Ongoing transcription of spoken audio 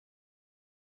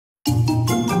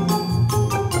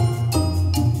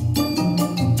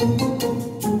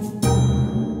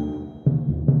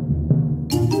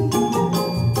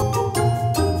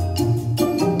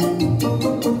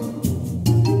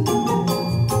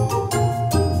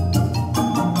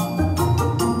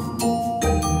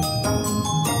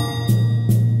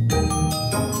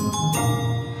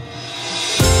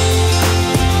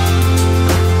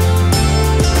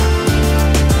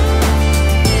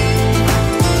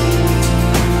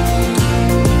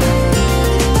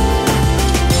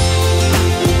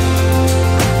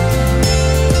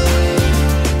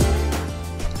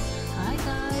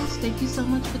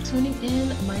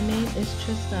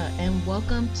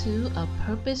to a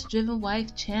Purpose Driven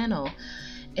Wife channel.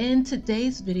 In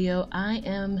today's video, I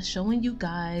am showing you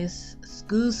guys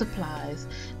school supplies.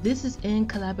 This is in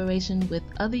collaboration with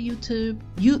other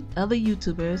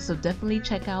YouTubers, so definitely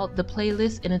check out the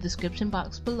playlist in the description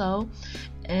box below.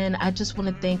 And I just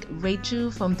want to thank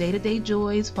Rachel from Day to Day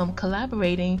Joys for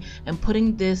collaborating and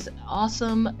putting this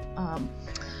awesome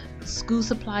school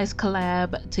supplies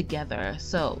collab together.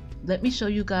 So let me show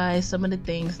you guys some of the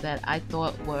things that I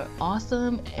thought were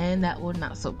awesome and that were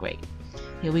not so great.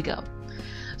 Here we go.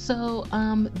 So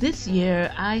this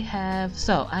year I have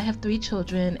 3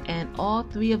 children, and all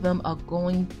 3 of them are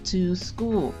going to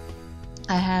school.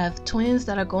 I have twins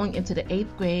that are going into the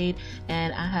 8th grade,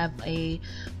 and I have a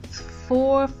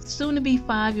 4 soon to be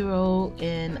 5-year-old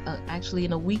in actually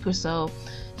in a week or so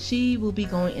she will be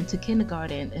going into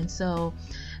kindergarten. And so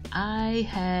I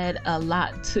had a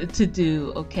lot to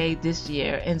do this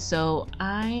year, and so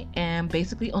I am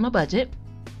basically on a budget.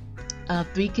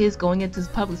 3 kids going into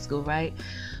public school, right?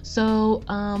 So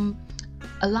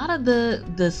a lot of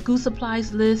the school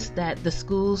supplies list that the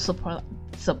school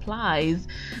supplies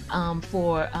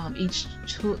for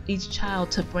each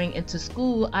child to bring into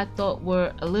school, I thought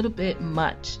were a little bit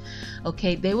much.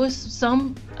 There was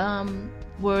some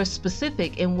were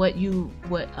specific in what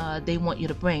they want you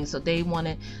to bring. So they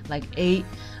wanted like 8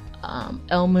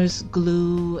 Elmer's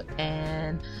glue,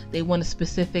 and they want a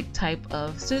specific type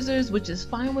of scissors, which is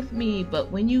fine with me.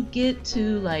 But when you get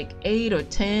to like 8 or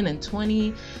 10 and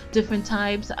 20 different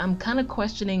types, I'm kind of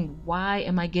questioning, why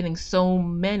am I getting so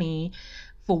many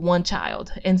for one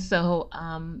child? And so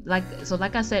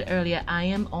like I said earlier, I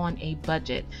am on a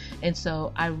budget, and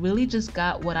so I really just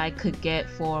got what I could get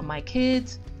for my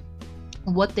kids,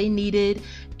 what they needed,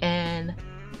 and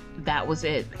that was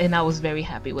it. And I was very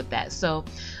happy with that. So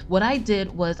what I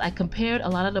did was I compared a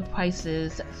lot of the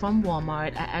prices from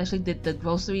Walmart. I actually did the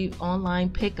grocery online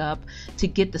pickup to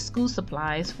get the school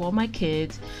supplies for my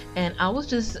kids, and I was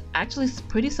just actually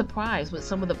pretty surprised with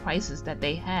some of the prices that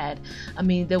they had. I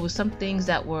mean, there were some things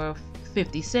that were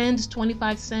 50 cents,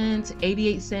 25 cents,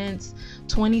 88 cents,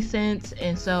 20 cents.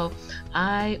 And so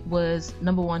I was,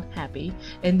 number one, happy.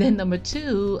 And then number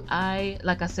two,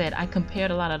 like I said, I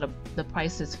compared a lot of the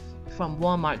prices from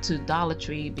Walmart to Dollar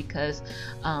Tree, because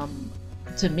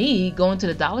to me, going to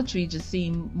the Dollar Tree just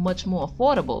seemed much more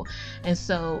affordable. And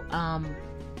so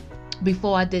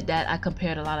before I did that, I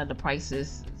compared a lot of the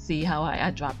prices. See how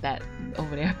I dropped that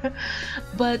over there.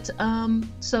 But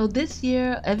so this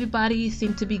year everybody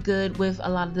seemed to be good with a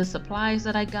lot of the supplies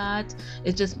that I got.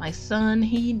 It's just my son,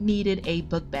 he needed a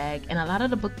book bag, and a lot of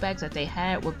the book bags that they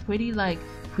had were pretty like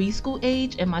preschool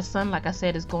age, and my son, like I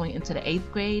said, is going into the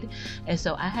 8th grade, and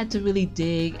so I had to really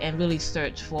dig and really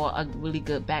search for a really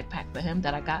good backpack for him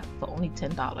that I got for only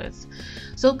 $10.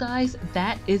 So guys,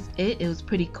 that is it. It was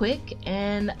pretty quick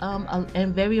and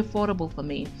very affordable for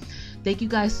me. Thank you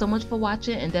guys so much for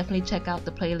watching, and definitely check out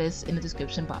the playlist in the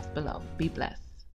description box below. Be blessed.